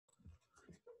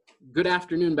Good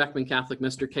afternoon, Beckman Catholic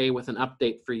Mr. K with an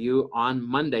update for you on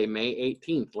Monday, May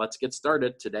 18th. Let's get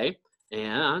started today,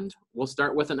 and we'll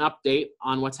start with an update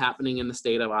on what's happening in the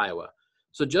state of Iowa.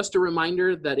 So just a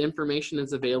reminder that information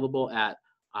is available at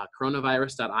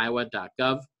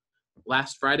coronavirus.iowa.gov.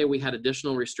 Last Friday, we had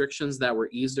additional restrictions that were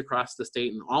eased across the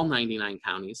state in all 99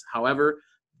 counties. However,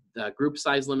 the group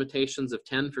size limitations of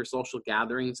 10 for social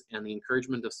gatherings and the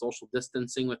encouragement of social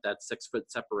distancing with that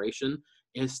 6-foot separation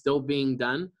is still being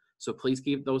done. So please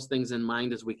keep those things in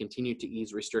mind as we continue to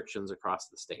ease restrictions across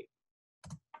the state.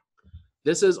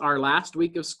 This is our last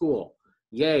week of school.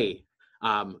 Yay.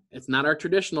 It's not our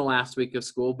traditional last week of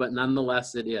school, but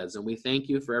nonetheless it is. And we thank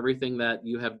you for everything that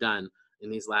you have done in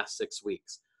these last 6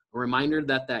 weeks. A reminder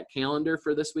that that calendar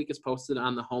for this week is posted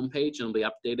on the homepage and will be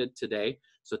updated today.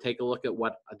 So take a look at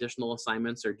what additional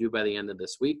assignments are due by the end of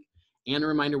this week. And a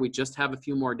reminder, we just have a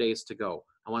few more days to go.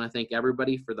 I want to thank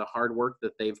everybody for the hard work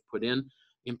that they've put in.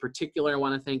 In particular, I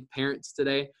want to thank parents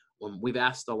today. We've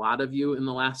asked a lot of you in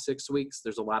the last 6 weeks.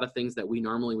 There's a lot of things that we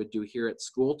normally would do here at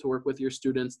school to work with your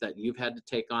students that you've had to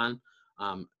take on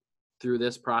through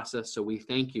this process. So we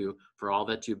thank you for all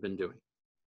that you've been doing.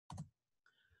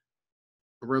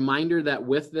 A reminder that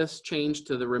with this change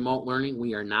to the remote learning,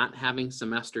 we are not having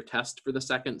semester tests for the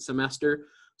second semester.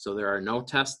 So there are no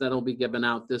tests that will be given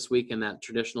out this week in that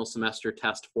traditional semester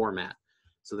test format.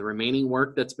 So the remaining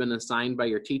work that's been assigned by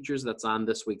your teachers that's on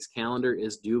this week's calendar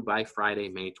is due by Friday,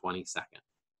 May 22nd.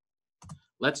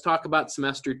 Let's talk about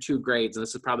semester 2 grades, and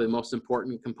this is probably the most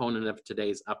important component of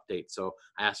today's update. So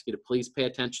I ask you to please pay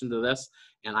attention to this,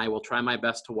 and I will try my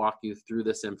best to walk you through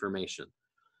this information.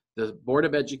 The Board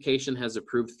of Education has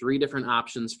approved 3 different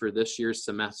options for this year's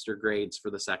semester grades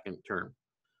for the second term.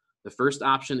 The first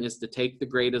option is to take the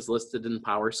grade as listed in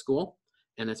PowerSchool,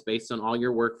 and it's based on all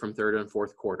your work from 3rd and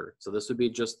 4th quarter. So this would be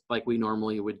just like we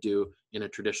normally would do in a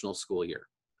traditional school year.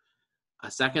 A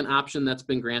second option that's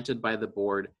been granted by the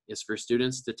board is for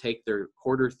students to take their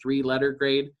quarter 3 letter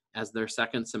grade as their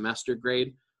second semester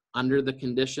grade under the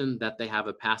condition that they have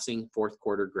a passing 4th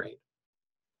quarter grade.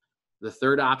 The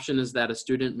third option is that a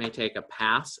student may take a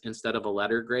pass instead of a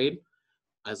letter grade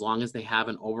as long as they have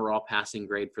an overall passing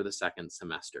grade for the second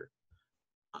semester.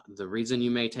 The reason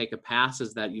you may take a pass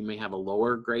is that you may have a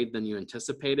lower grade than you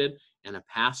anticipated, and a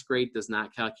pass grade does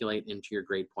not calculate into your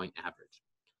grade point average.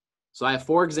 So I have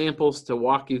 4 examples to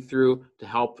walk you through to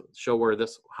help show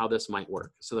how this might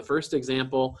work. So the first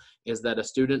example is that a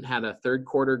student had a 3rd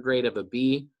quarter grade of a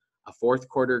B, a 4th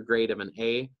quarter grade of an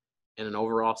A, and an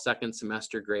overall second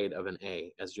semester grade of an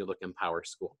A as you look in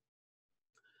PowerSchool.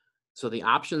 So the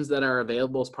options that are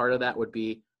available as part of that would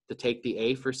be to take the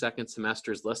A for second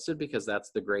semester as listed because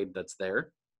that's the grade that's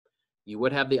there. You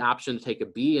would have the option to take a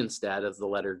B instead as the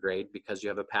letter grade because you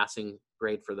have a passing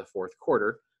grade for the 4th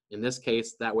quarter. In this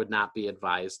case, that would not be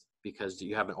advised because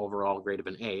you have an overall grade of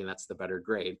an A and that's the better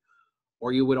grade.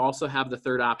 Or you would also have the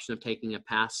third option of taking a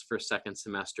pass for second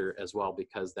semester as well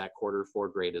because that quarter 4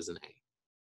 grade is an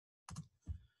A.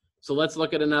 So let's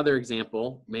look at another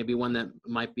example, maybe one that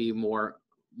might be more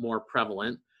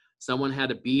prevalent. Someone had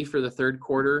a B for the 3rd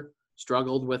quarter,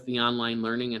 struggled with the online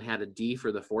learning and had a D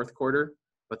for the 4th quarter,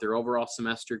 but their overall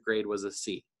semester grade was a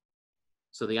C.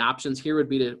 So the options here would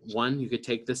be to, 1, you could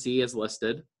take the C as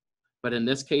listed, but in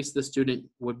this case, the student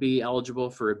would be eligible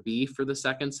for a B for the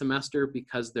second semester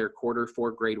because their quarter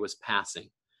 4 grade was passing.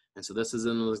 And so this is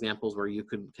in those examples where you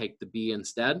could take the B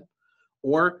instead,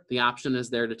 or the option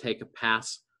is there to take a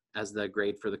pass as the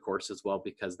grade for the course as well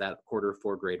because that quarter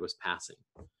 4 grade was passing.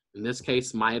 In this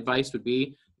case, my advice would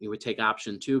be you would take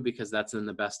option 2 because that's in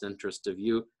the best interest of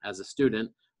you as a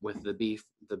student with the B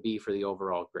for the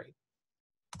overall grade.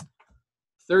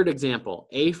 Third example,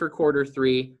 A for quarter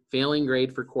 3, failing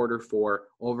grade for quarter 4,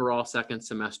 overall second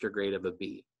semester grade of a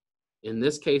B. In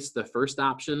this case, the first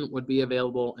option would be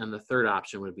available and the third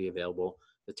option would be available.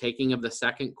 The taking of the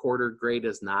second quarter grade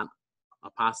is not a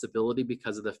possibility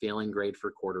because of the failing grade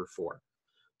for quarter 4.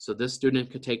 So this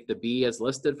student could take the B as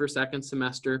listed for second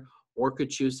semester or could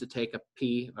choose to take a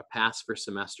pass for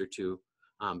semester 2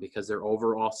 because their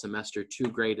overall semester 2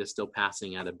 grade is still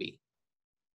passing at a B.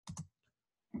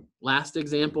 Last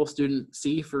example, student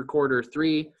C for quarter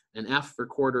 3, an F for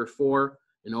quarter 4,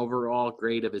 an overall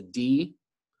grade of a D.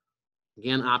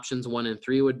 Again, options 1 and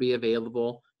 3 would be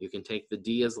available. You can take the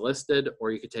D as listed, or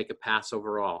you could take a pass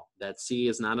overall. That C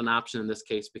is not an option in this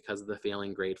case because of the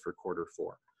failing grade for quarter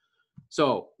 4.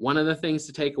 So one of the things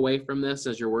to take away from this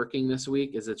as you're working this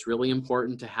week is it's really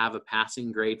important to have a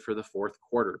passing grade for the 4th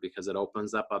quarter because it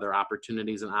opens up other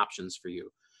opportunities and options for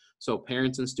you. So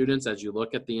parents and students, as you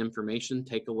look at the information,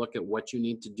 take a look at what you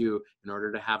need to do in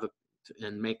order to have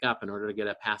and make up in order to get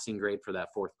a passing grade for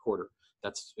that fourth quarter.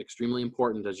 That's extremely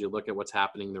important as you look at what's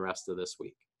happening the rest of this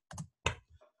week.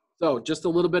 So just a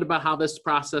little bit about how this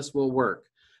process will work.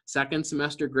 Second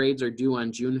semester grades are due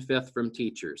on June 5th from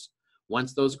teachers.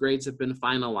 Once those grades have been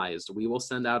finalized, we will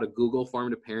send out a Google form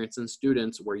to parents and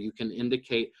students where you can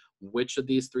indicate which of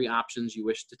these 3 options you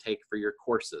wish to take for your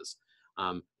courses.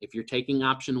 If you're taking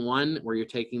option 1, where you're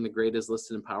taking the grade as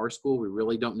listed in PowerSchool, we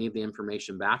really don't need the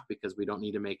information back because we don't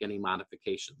need to make any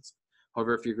modifications.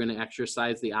 However, if you're going to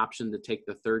exercise the option to take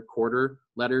the third quarter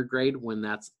letter grade when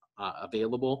that's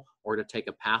available, or to take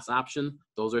a pass option,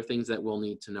 those are things that we'll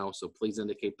need to know. So please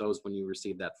indicate those when you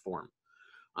receive that form.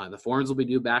 The forms will be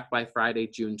due back by Friday,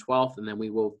 June 12th, and then we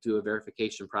will do a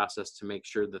verification process to make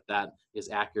sure that that is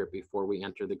accurate before we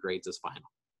enter the grades as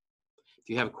final. If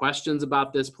you have questions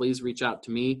about this, please reach out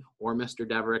to me or Mr.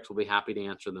 Deverix. We'll be happy to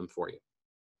answer them for you.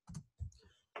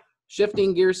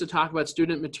 Shifting gears to talk about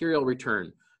student material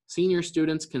return. Senior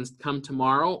students can come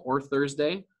tomorrow or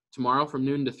Thursday, tomorrow from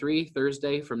noon to 3,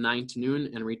 Thursday from 9 to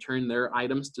noon, and return their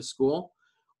items to school.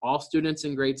 All students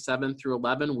in grades 7 through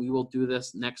 11, we will do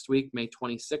this next week, May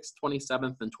 26th,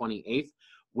 27th, and 28th.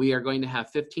 We are going to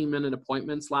have 15-minute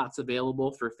appointment slots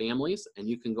available for families, and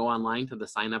you can go online to the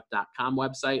signup.com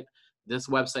website. This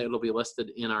website will be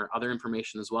listed in our other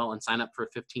information as well, and sign up for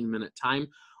a 15-minute time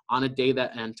on a day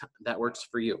that works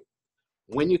for you.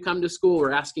 When you come to school,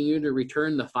 we're asking you to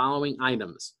return the following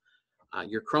items: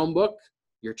 your Chromebook,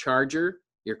 your charger,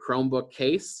 your Chromebook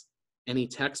case, any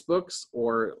textbooks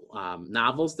or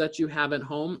novels that you have at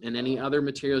home, and any other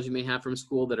materials you may have from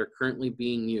school that are currently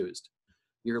being used.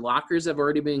 Your lockers have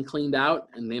already been cleaned out,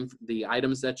 and the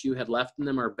items that you had left in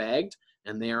them are bagged,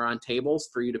 and they are on tables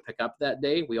for you to pick up that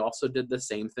day. We also did the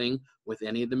same thing with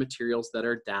any of the materials that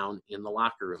are down in the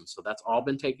locker room. So that's all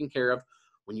been taken care of.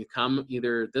 When you come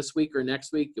either this week or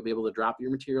next week, you'll be able to drop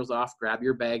your materials off, grab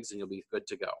your bags, and you'll be good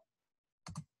to go.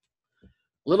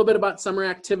 A little bit about summer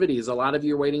activities. A lot of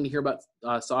you are waiting to hear about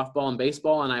softball and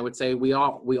baseball, and I would say we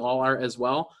all are as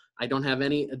well. I don't have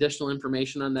any additional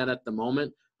information on that at the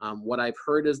moment. What I've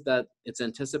heard is that it's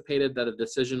anticipated that a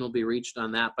decision will be reached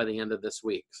on that by the end of this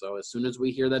week. So as soon as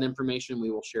we hear that information,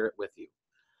 we will share it with you.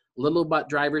 A little about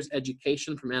driver's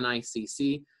education from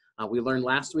NICC. We learned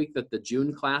last week that the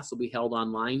June class will be held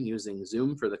online using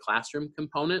Zoom for the classroom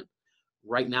component.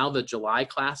 Right now, the July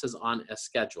class is on as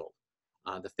scheduled.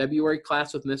 The February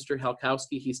class with Mr.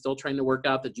 Helkowski, he's still trying to work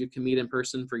out that you can meet in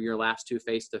person for your last 2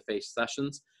 face-to-face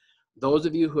sessions. Those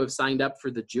of you who have signed up for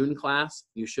the June class,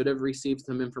 you should have received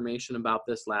some information about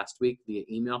this last week via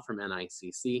email from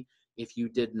NICC. If you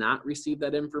did not receive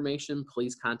that information,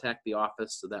 please contact the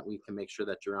office so that we can make sure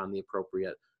that you're on the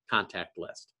appropriate contact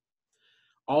list.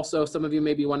 Also, some of you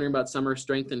may be wondering about summer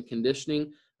strength and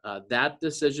conditioning. That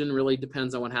decision really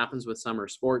depends on what happens with summer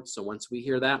sports. So once we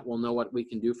hear that, we'll know what we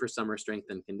can do for summer strength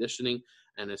and conditioning.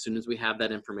 And as soon as we have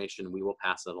that information, we will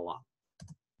pass it along.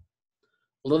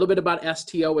 A little bit about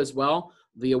STO as well.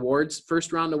 The awards,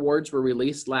 first round awards were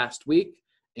released last week,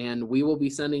 and we will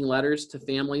be sending letters to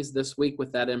families this week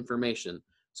with that information.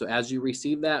 So as you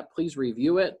receive that, please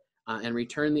review it and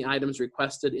return the items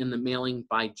requested in the mailing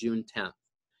by June 10th.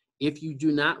 If you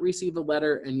do not receive a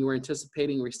letter and you are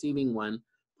anticipating receiving one,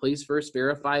 please first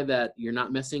verify that you're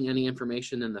not missing any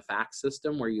information in the fax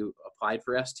system where you applied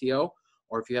for STO,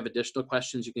 or if you have additional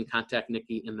questions, you can contact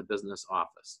Nikki in the business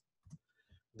office.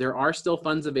 There are still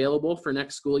funds available for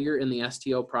next school year in the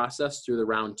STO process through the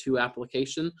round 2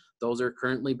 application. Those are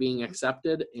currently being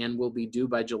accepted and will be due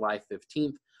by July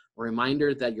 15th. A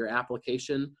reminder that your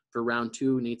application for round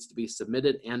 2 needs to be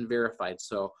submitted and verified.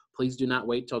 So please do not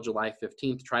wait till July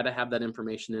 15th. Try to have that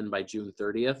information in by June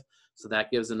 30th. So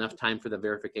that gives enough time for the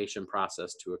verification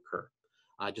process to occur.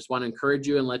 I just want to encourage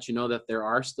you and let you know that there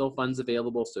are still funds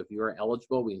available. So if you are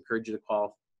eligible, we encourage you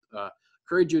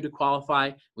to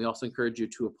qualify. We also encourage you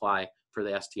to apply for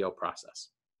the STO process.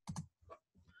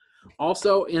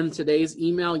 Also in today's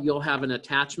email, you'll have an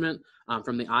attachment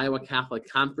from the Iowa Catholic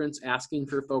Conference asking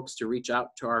for folks to reach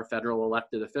out to our federal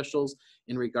elected officials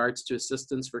in regards to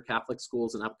assistance for Catholic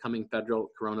schools and upcoming federal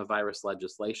coronavirus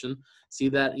legislation. See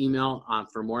that email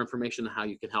for more information on how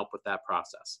you can help with that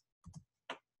process.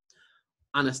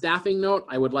 On a staffing note,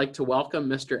 I would like to welcome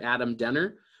Mr. Adam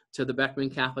Denner to the Beckman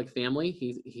Catholic family.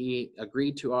 He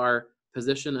agreed to our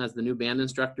position as the new band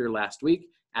instructor last week.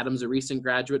 Adam's a recent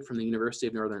graduate from the University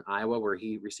of Northern Iowa, where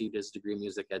he received his degree in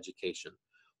music education.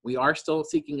 We are still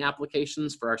seeking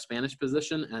applications for our Spanish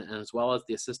position, and as well as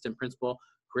the assistant principal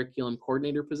curriculum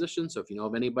coordinator position. So if you know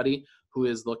of anybody who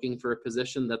is looking for a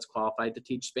position that's qualified to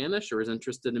teach Spanish or is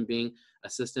interested in being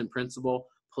assistant principal,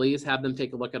 please have them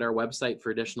take a look at our website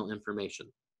for additional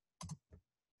information.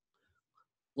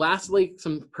 Lastly,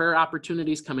 some prayer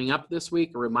opportunities coming up this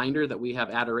week. A reminder that we have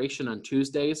adoration on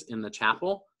Tuesdays in the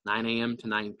chapel, 9 a.m. to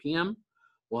 9 p.m.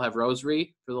 We'll have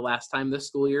rosary for the last time this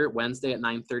school year, Wednesday at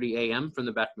 9:30 a.m. from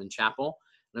the Beckman Chapel.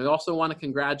 And I also want to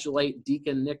congratulate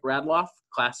Deacon Nick Radloff,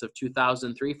 class of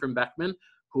 2003 from Beckman,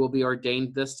 who will be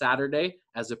ordained this Saturday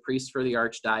as a priest for the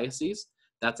Archdiocese.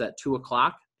 That's at 2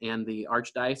 o'clock, and the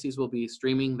Archdiocese will be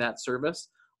streaming that service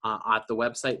at the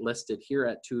website listed here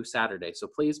at 2 Saturday. So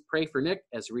please pray for Nick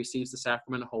as he receives the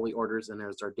sacrament of holy orders and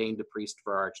is ordained a priest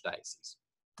for our Archdiocese.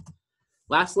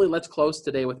 Lastly, let's close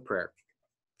today with prayer.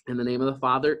 In the name of the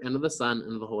Father, and of the Son,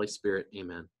 and of the Holy Spirit,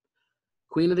 amen.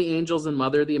 Queen of the angels and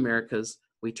Mother of the Americas,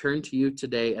 we turn to you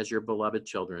today as your beloved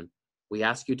children. We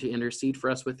ask you to intercede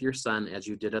for us with your Son as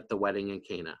you did at the wedding in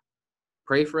Cana.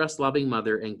 Pray for us, loving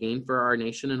Mother, and gain for our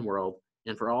nation and world,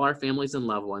 and for all our families and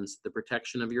loved ones, the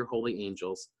protection of your holy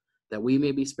angels, that we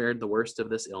may be spared the worst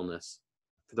of this illness.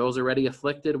 For those already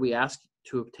afflicted, we ask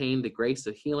to obtain the grace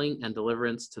of healing and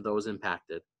deliverance to those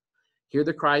impacted. Hear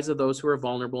the cries of those who are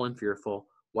vulnerable and fearful,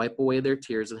 wipe away their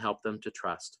tears, and help them to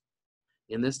trust.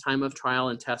 In this time of trial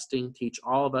and testing, teach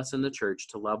all of us in the church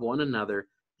to love one another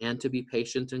and to be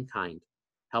patient and kind.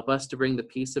 Help us to bring the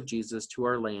peace of Jesus to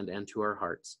our land and to our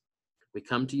hearts. We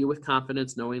come to you with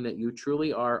confidence, knowing that you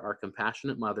truly are our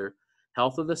compassionate Mother,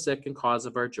 health of the sick and cause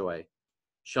of our joy.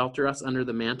 Shelter us under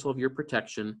the mantle of your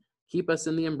protection. Keep us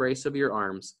in the embrace of your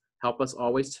arms. Help us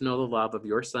always to know the love of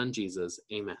your Son, Jesus.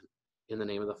 Amen. In the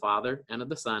name of the Father, and of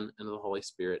the Son, and of the Holy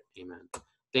Spirit. Amen.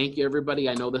 Thank you, everybody.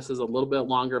 I know this is a little bit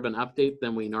longer of an update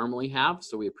than we normally have,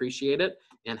 so we appreciate it,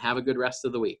 and have a good rest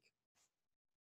of the week.